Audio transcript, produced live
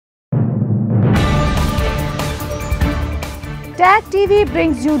Tag TV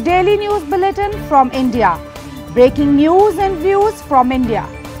brings you daily news bulletin from India. Breaking news and views from India.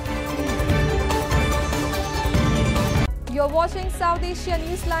 You're watching South Asia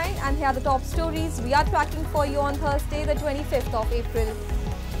Newsline, and here are the top stories we are tracking for you on Thursday, the 25th of April.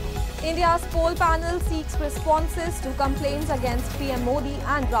 India's poll panel seeks responses to complaints against PM Modi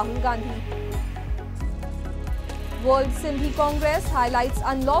and Rahul Gandhi. World Sindhi Congress highlights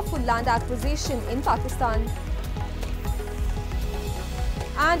unlawful land acquisition in Pakistan.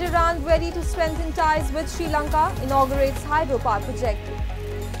 And Iran ready to strengthen ties with Sri Lanka, inaugurates hydropower project.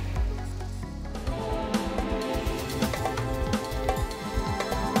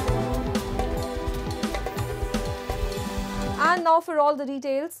 And now for all the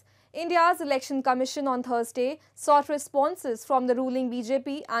details. India's Election Commission on Thursday sought responses from the ruling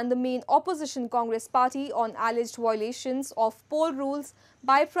BJP and the main opposition Congress party on alleged violations of poll rules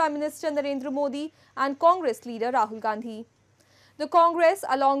by Prime Minister Narendra Modi and Congress leader Rahul Gandhi. The Congress,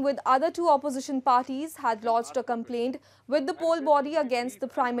 along with other two opposition parties, had lodged a complaint with the poll body against the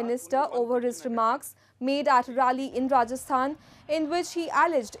Prime Minister over his remarks made at a rally in Rajasthan, in which he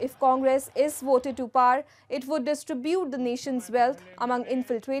alleged if Congress is voted to power, it would distribute the nation's wealth among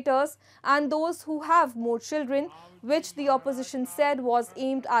infiltrators and those who have more children, which the opposition said was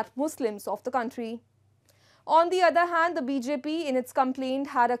aimed at Muslims of the country. On the other hand, the BJP in its complaint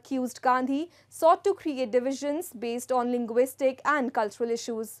had accused Gandhi sought to create divisions based on linguistic and cultural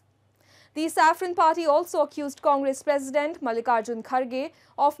issues. The Saffron Party also accused Congress President Mallikarjun Kharge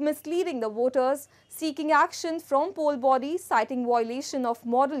of misleading the voters, seeking action from poll body citing violation of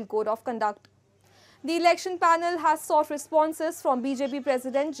Model Code of Conduct. The election panel has sought responses from BJP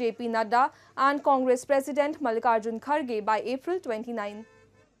President JP Nadda and Congress President Mallikarjun Kharge by April 29.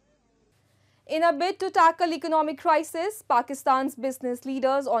 In a bid to tackle economic crisis, Pakistan's business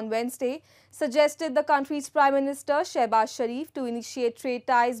leaders on Wednesday suggested the country's Prime Minister Shehbaz Sharif to initiate trade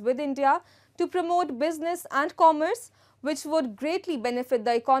ties with India to promote business and commerce, which would greatly benefit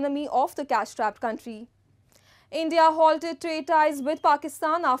the economy of the cash-strapped country. India halted trade ties with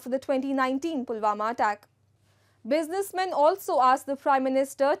Pakistan after the 2019 Pulwama attack. Businessmen also asked the Prime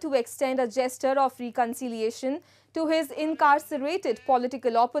Minister to extend a gesture of reconciliation to his incarcerated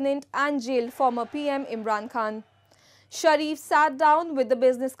political opponent and jailed former PM Imran Khan. Sharif sat down with the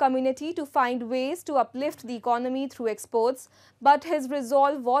business community to find ways to uplift the economy through exports, but his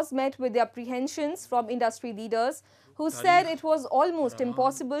resolve was met with apprehensions from industry leaders who said it was almost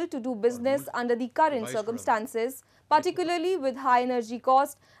impossible to do business under the current circumstances, particularly with high energy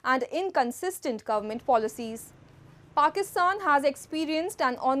costs and inconsistent government policies. Pakistan has experienced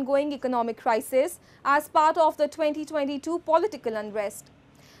an ongoing economic crisis as part of the 2022 political unrest.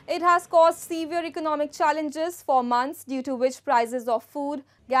 It has caused severe economic challenges for months, due to which prices of food,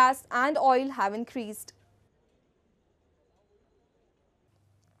 gas and oil have increased.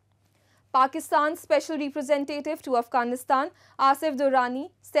 Pakistan's special representative to Afghanistan, Asif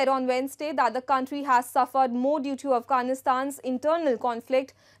Durrani, said on Wednesday that the country has suffered more due to Afghanistan's internal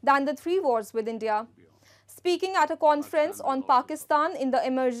conflict than the three wars with India. Speaking at a conference on Pakistan in the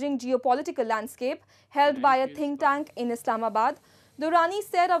emerging geopolitical landscape held by a think tank in Islamabad, Durrani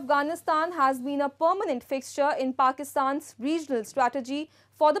said Afghanistan has been a permanent fixture in Pakistan's regional strategy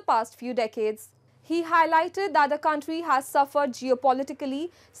for the past few decades. He highlighted that the country has suffered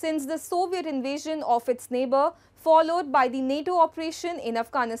geopolitically since the Soviet invasion of its neighbor, followed by the NATO operation in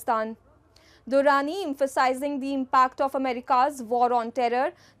Afghanistan. Durrani, emphasizing the impact of America's war on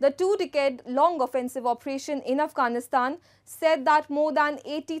terror, the two-decade-long offensive operation in Afghanistan, said that more than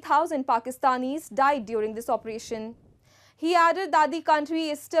 80,000 Pakistanis died during this operation. He added that the country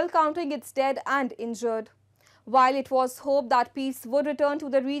is still counting its dead and injured. While it was hoped that peace would return to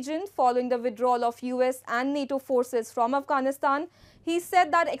the region following the withdrawal of US and NATO forces from Afghanistan, he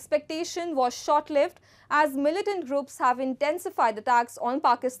said that expectation was short-lived as militant groups have intensified attacks on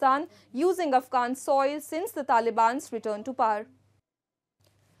Pakistan using Afghan soil since the Taliban's return to power.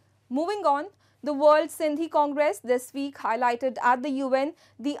 Moving on, the World Sindhi Congress this week highlighted at the UN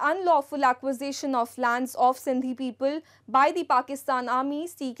the unlawful acquisition of lands of Sindhi people by the Pakistan Army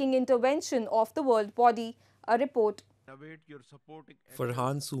seeking intervention of the world body. A report.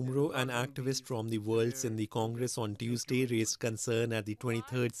 Farhan Sumro, an activist from the World Sindhi Congress, on Tuesday raised concern at the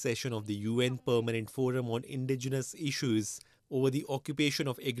 23rd session of the UN Permanent Forum on Indigenous Issues over the occupation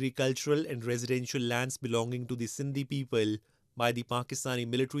of agricultural and residential lands belonging to the Sindhi people by the Pakistani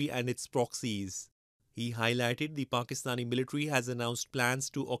military and its proxies. He highlighted the Pakistani military has announced plans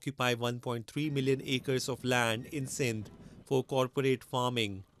to occupy 1.3 million acres of land in Sindh for corporate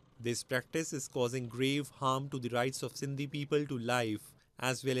farming. This practice is causing grave harm to the rights of Sindhi people to life,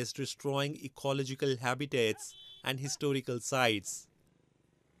 as well as destroying ecological habitats and historical sites.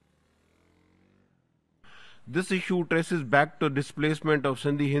 This issue traces back to displacement of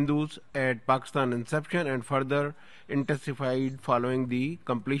Sindhi Hindus at Pakistan inception and further intensified following the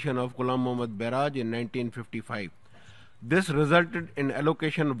completion of Ghulam Muhammad Barrage in 1955. This resulted in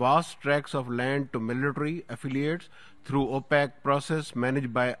allocation vast tracts of land to military affiliates through opaque process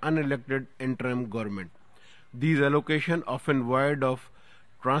managed by unelected interim government. These allocations, often void of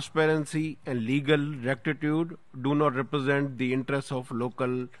transparency and legal rectitude, do not represent the interests of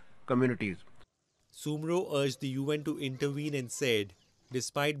local communities. Sumro urged the UN to intervene and said,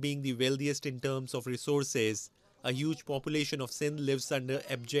 despite being the wealthiest in terms of resources, a huge population of Sindh lives under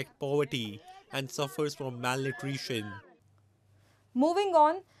abject poverty and suffers from malnutrition. Moving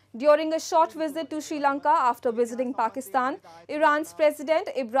on, during a short visit to Sri Lanka after visiting Pakistan, Iran's President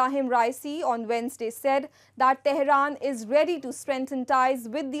Ibrahim Raisi on Wednesday said that Tehran is ready to strengthen ties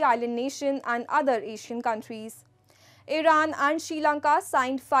with the island nation and other Asian countries. Iran and Sri Lanka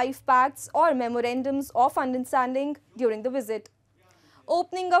signed 5 pacts or memorandums of understanding during the visit.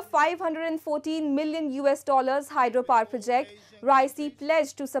 Opening a $514 million hydropower project, Raisi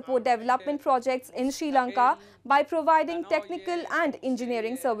pledged to support development projects in Sri Lanka by providing technical and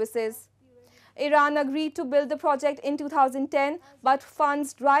engineering services. Iran agreed to build the project in 2010, but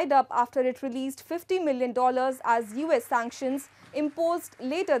funds dried up after it released $50 million as US sanctions imposed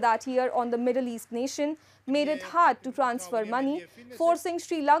later that year on the Middle East nation made it hard to transfer money, forcing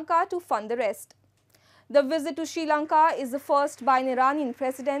Sri Lanka to fund the rest. The visit to Sri Lanka is the first by an Iranian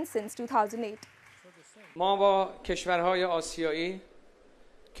president since 2008. ما با کشورهای آسیایی،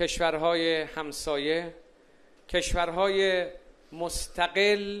 کشورهای همسایه، کشورهای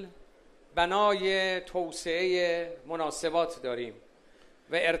مستقل بنای توسعه مناسبات داریم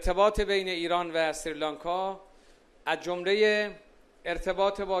و ارتباط بین ایران و سریلانکا از جمله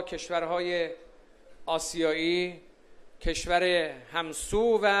ارتباط با کشورهای آسیایی کشور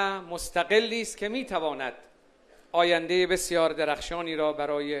همسو و مستقلی است که میتواند آینده بسیار درخشانی را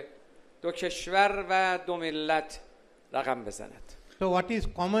برای دو کشور و دو ملت رقم بزند. So what is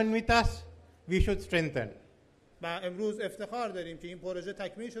common with us, we should strengthen. و امروز افتخار داریم که این پروژه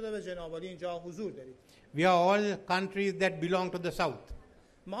تکمیل شده و جناب عالی اینجا حضور دارید. We are all countries that belong to the south.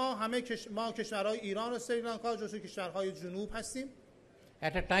 ما کشورهای ایران و سریلانکا جزو کشورهای جنوب هستیم.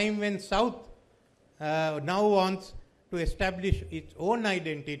 At a time when south now wants to establish its own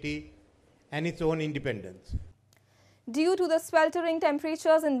identity and its own independence. Due to the sweltering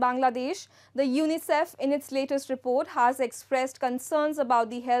temperatures in Bangladesh, the UNICEF in its latest report has expressed concerns about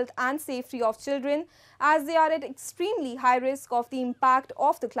the health and safety of children as they are at extremely high risk of the impact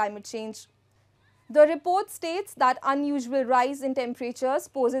of the climate change. The report states that unusual rise in temperatures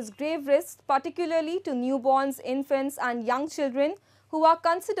poses grave risks, particularly to newborns, infants and young children who are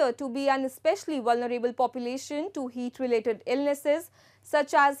considered to be an especially vulnerable population to heat-related illnesses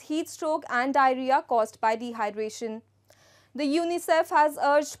such as heat stroke and diarrhea caused by dehydration. The UNICEF has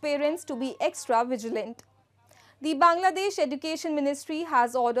urged parents to be extra vigilant. The Bangladesh Education Ministry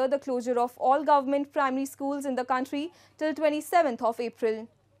has ordered the closure of all government primary schools in the country till 27th of April.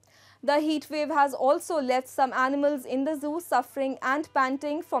 The heat wave has also left some animals in the zoo suffering and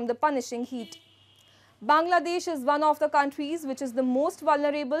panting from the punishing heat. Bangladesh is one of the countries which is the most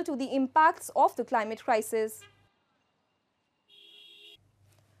vulnerable to the impacts of the climate crisis.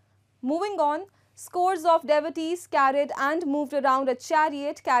 Moving on, scores of devotees carried and moved around a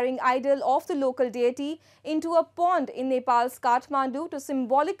chariot carrying idol of the local deity into a pond in Nepal's Kathmandu to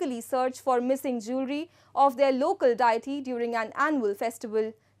symbolically search for missing jewelry of their local deity during an annual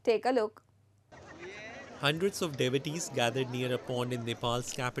festival. Take a look. Hundreds of devotees gathered near a pond in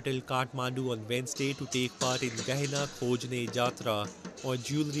Nepal's capital Kathmandu on Wednesday to take part in Gahina Khojne Jatra or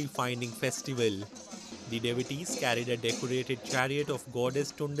Jewelry Finding Festival. The devotees carried a decorated chariot of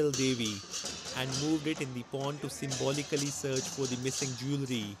goddess Tundal Devi and moved it in the pond to symbolically search for the missing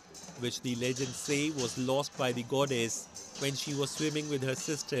jewelry, which the legends say was lost by the goddess when she was swimming with her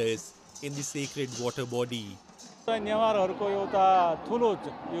sisters in the sacred water body. नेवारहरुको एउटा ठुलो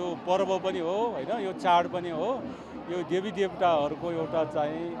यो पर्व पनि हो हैन यो चाड पनि हो यो देवी देवताहरुको एउटा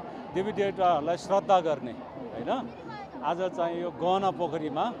चाहिँ देवी देवताहरुलाई श्रद्धा गर्ने हैन आज चाहिँ यो गहना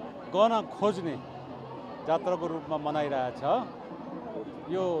पोखरीमा गहना खोज्ने जात्राको रूपमा मनाइरहेछ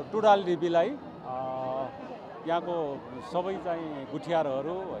यो टुडाल देवीलाई यहाँको सबै चाहिँ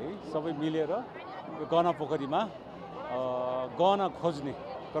गुठियारहरु है सबै मिलेर यो गहना पोखरीमा गहना खोज्ने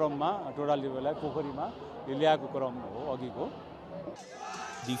क्रममा टुडाल देवीलाई पोखरीमा The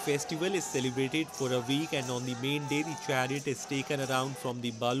festival is celebrated for a week, and on the main day the chariot is taken around from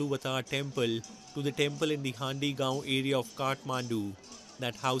the Baluwata temple to the temple in the Handi Gaon area of Kathmandu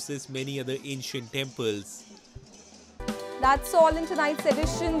that houses many other ancient temples. That's all in tonight's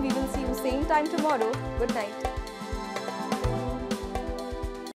edition. We will see you same time tomorrow. Good night.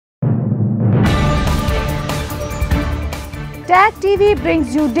 Tag TV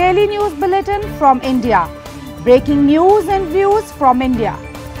brings you daily news bulletin from India. Breaking news and views from India.